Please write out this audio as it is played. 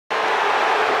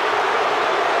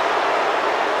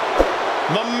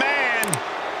The man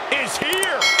is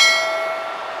here.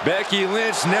 Becky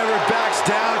Lynch never backs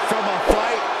down from a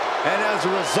fight, and as a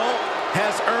result,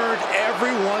 has earned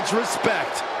everyone's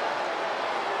respect.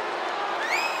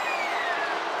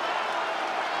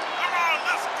 Come on,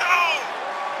 let's go.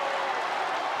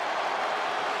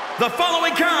 The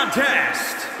following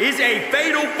contest is a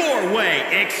fatal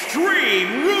four-way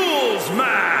Extreme Rules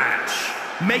match.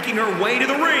 Making her way to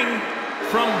the ring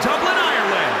from Dublin,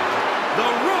 Ireland, the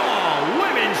Raw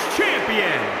Women's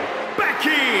Champion,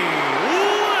 Becky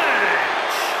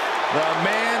Lynch. The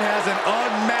man has an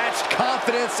unmatched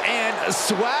confidence and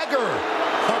swagger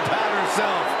about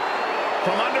herself.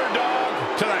 From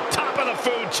underdog to the top of the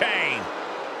food chain.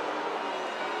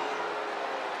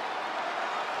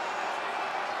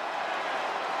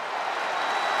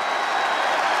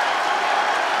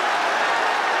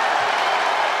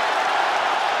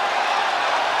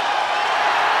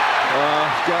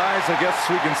 Guys, I guess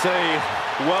we can say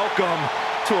welcome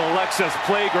to Alexa's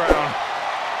playground.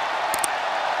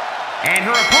 And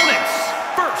her opponents,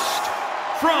 first,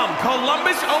 from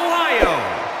Columbus, Ohio,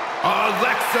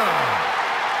 Alexa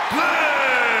Bliss.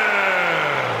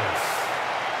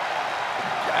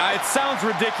 It sounds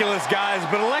ridiculous, guys,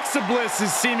 but Alexa Bliss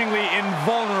is seemingly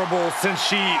invulnerable since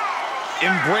she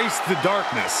embraced the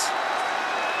darkness.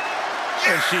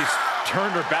 And she's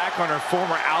turned her back on her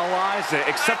former allies,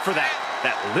 except for that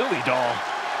Lily doll.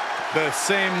 The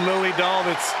same Lily doll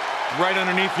that's right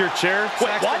underneath your chair,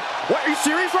 Wait, Saxton? what? Are you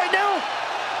serious right now?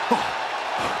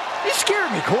 You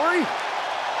scared me, Corey.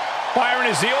 Byron,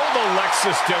 is the old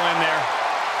Alexa still in there?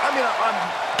 I mean, I'm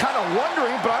kind of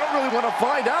wondering, but I don't really want to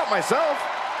find out myself.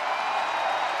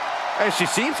 And she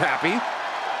seems happy.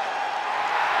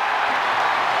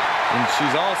 And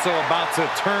she's also about to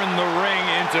turn the ring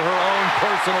into her own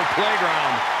personal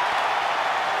playground.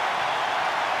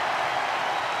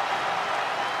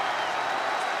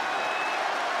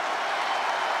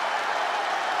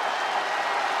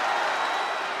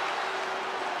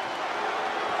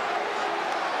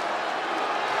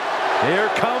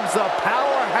 Here comes the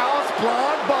powerhouse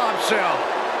blonde bombshell.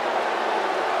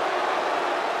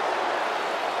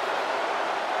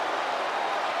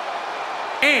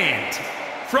 And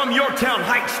from Yorktown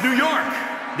Heights, New York,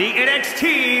 the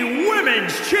NXT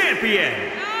Women's Champion,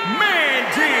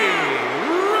 Mandy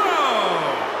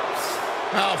Rose.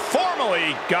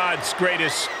 Formerly God's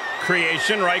greatest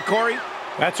creation, right, Corey?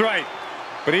 That's right.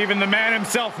 But even the man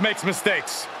himself makes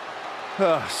mistakes.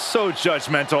 So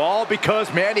judgmental, all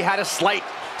because Mandy had a slight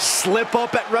slip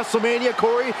up at WrestleMania,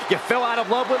 Corey. You fell out of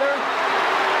love with her?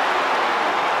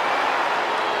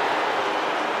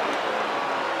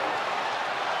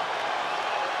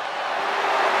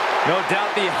 No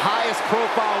doubt the highest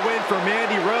profile win for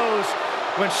Mandy Rose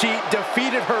when she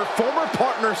defeated her former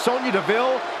partner Sonya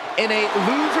Deville in a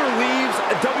loser leaves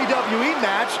WWE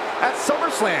match at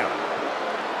SummerSlam.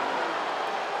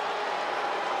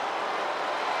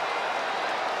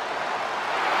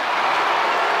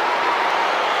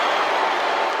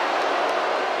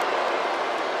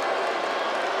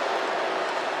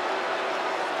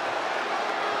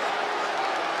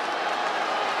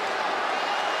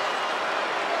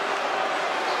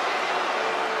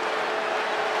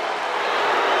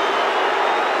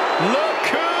 Look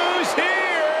who's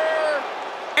here!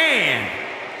 And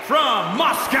from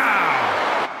Moscow,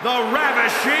 the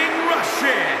ravishing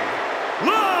Russian,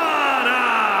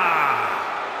 Lana!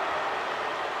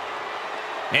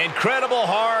 Incredible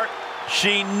heart.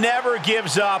 She never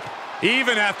gives up.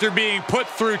 Even after being put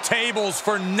through tables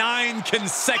for 9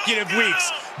 consecutive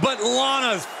weeks. But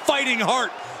Lana's fighting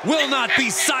heart will not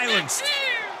be silenced.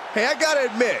 Hey, I gotta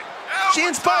admit, she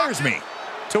inspires me.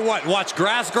 To what, watch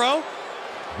grass grow?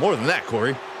 More than that,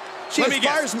 Corey. She Let me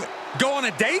inspires guess. me. Go on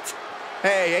a date?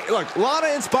 Hey, look, Lana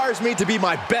inspires me to be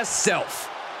my best self.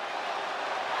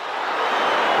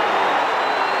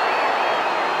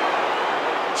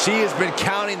 She has been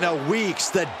counting the weeks,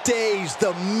 the days,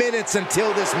 the minutes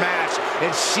until this match,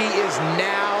 and she is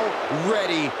now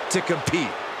ready to compete.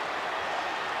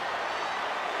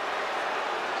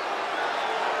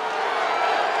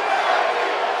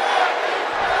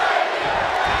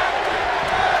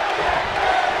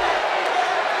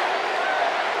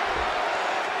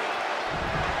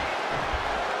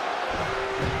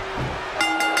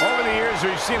 Over the years,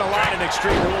 we've seen a lot in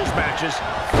Extreme Rules matches.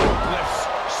 Forklifts,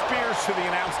 spears to the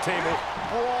announce table,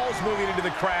 brawls moving into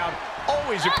the crowd.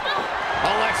 Always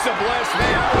Alexa Bliss,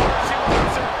 man. She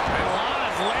loves it. And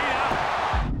Lana's laid out.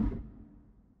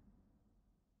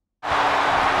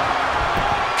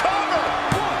 Cover!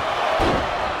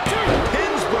 1, 2.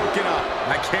 Pin's broken up.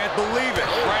 I can't believe it.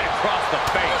 Right across the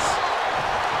face.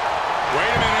 Wait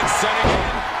a minute, setting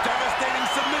in. Devastating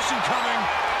coming.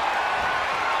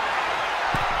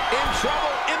 In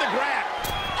trouble, in the grab.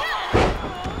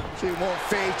 She won't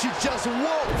fade. She just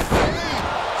won't fade.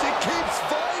 She keeps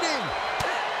fighting.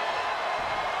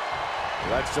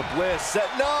 Alexa Bliss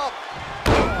setting up.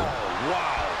 Oh,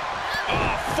 wow.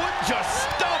 Oh, foot just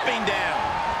stomping down.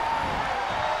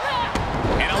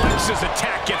 And Alexa's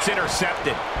attack gets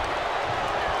intercepted.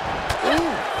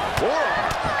 Ooh,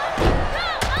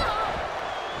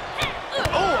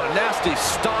 oh, a nasty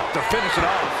stop to finish it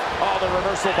off. Oh, the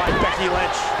reversal by Becky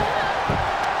Lynch.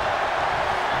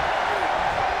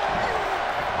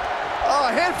 Oh,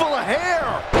 a handful of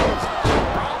hair.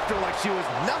 Dropped her like she was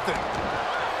nothing.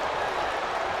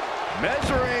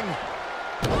 Measuring.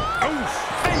 Oof,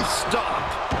 face stop.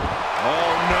 Oh,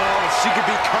 no, she could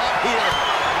be caught here.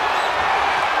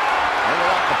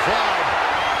 Unlock applied.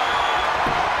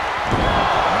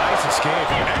 Nice escape.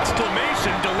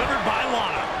 Exclamation delivered by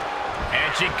Lana. And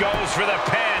she goes for the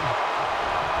pin.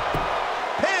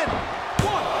 Pin.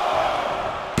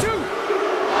 1, 2.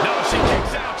 No, she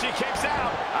kicks out. She kicks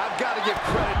out. I've got to give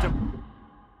credit to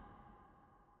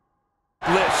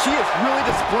Bliss. She is really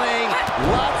displaying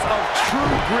lots of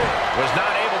true grit. Was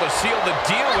not able to seal the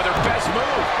deal with her best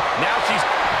move. Now she's...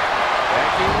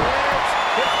 Becky Lynch.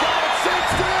 It's got it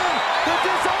cinched in. They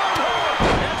disarm her.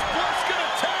 Is Bliss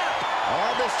gonna tap?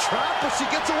 All this trap, but she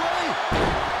gets away.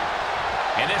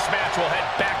 And this match will head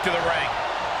back to the ring.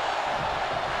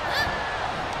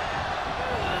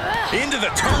 Into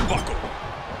the turnbuckle.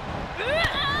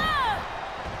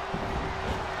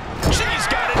 She's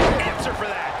got an answer for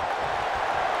that.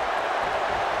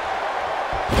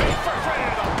 Feet first right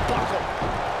into the buckle.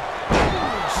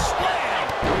 Ooh, slam.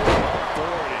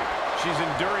 Authority. She's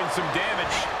enduring some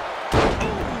damage.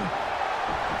 Ooh.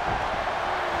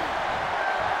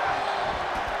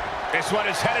 This one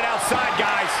is headed outside,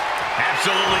 guys.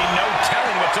 Absolutely no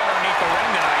telling what's underneath the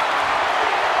ring tonight.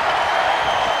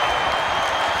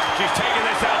 She's taking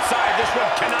this outside. This one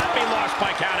cannot be lost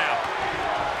by countout.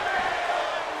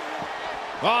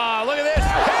 Ah, look at this.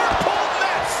 Hair pull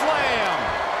net slam.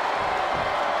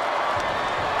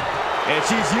 And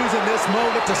she's using this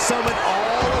moment to summon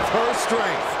all of her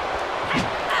strength.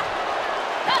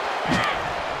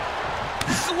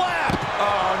 Slap.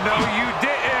 Oh, no, you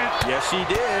didn't. Yes, she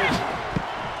did.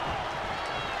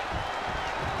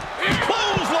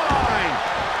 Clothesline.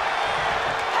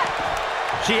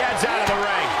 She heads out of the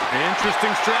ring.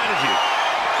 Interesting strategy.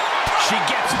 She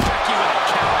gets Becky with a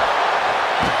counter.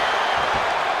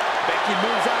 Becky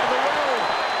moves out of the way.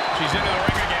 She's into the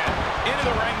ring again. Into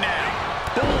the ring now.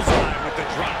 Bullseye with the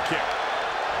drop kick.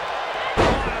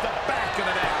 Out of the back of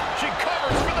the neck. She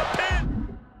covers for the pin.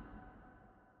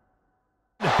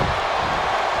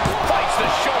 Fights the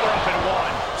shoulder up in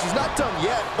one. She's not done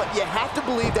yet, but you have to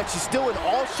believe that she's still in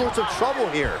all sorts of trouble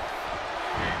here.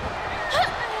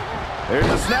 There's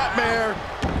a snapmare.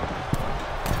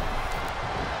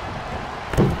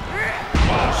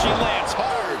 Oh, she lands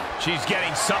hard. She's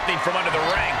getting something from under the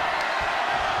ring.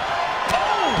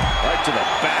 Oh! Right to the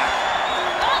back.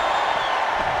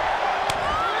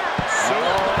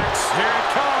 Suplex. Here it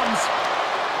comes.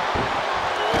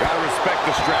 Gotta respect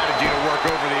the strategy to work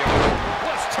over the opponent.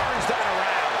 Bliss turns that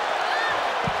around.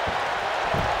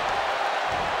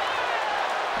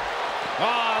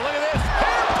 Ah, look at this.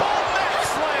 Hair pull neck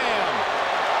slam.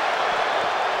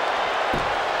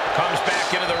 Comes back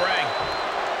into the ring.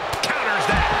 Counters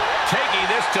that. Taking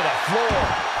this to the floor.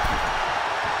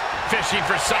 Fishing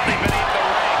for something beneath the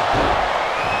ring.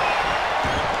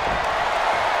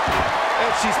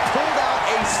 And she's pulled out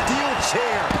a steel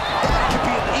chair. That could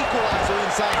be an equalizer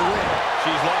inside the ring.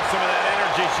 She's lost some of that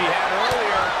energy she had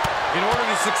earlier. In order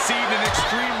to succeed in an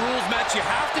Extreme Rules match, you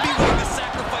have to be willing to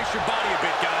sacrifice your body a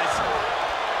bit, guys.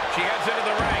 She heads into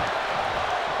the ring.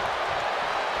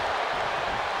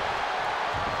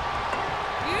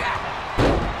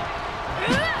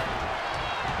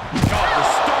 Oh, the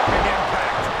stomping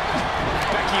impact.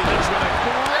 Becky Lynch with a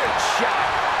great shot.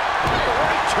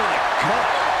 Right to the gut.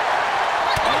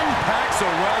 Unpacks a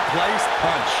well-placed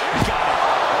punch. Got it.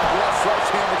 That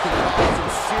sledgehammer can cause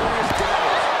some serious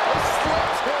damage. A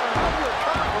sledgehammer, how do you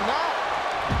recover from that?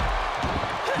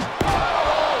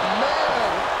 Oh,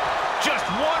 man. Just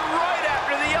one right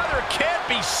after the other. Can't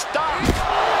be stopped.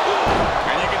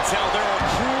 And you can tell there are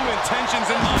cruel intentions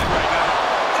in mind right now.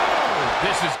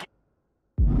 This is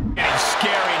getting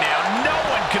scary now. No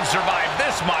one can survive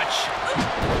this much.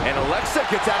 And Alexa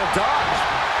gets out of dodge.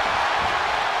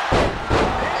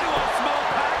 Into a small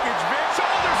package, Vic.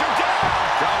 Shoulders are down.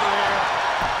 Drop her there.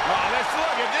 Oh,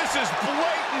 look at this is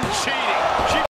blatant cheating.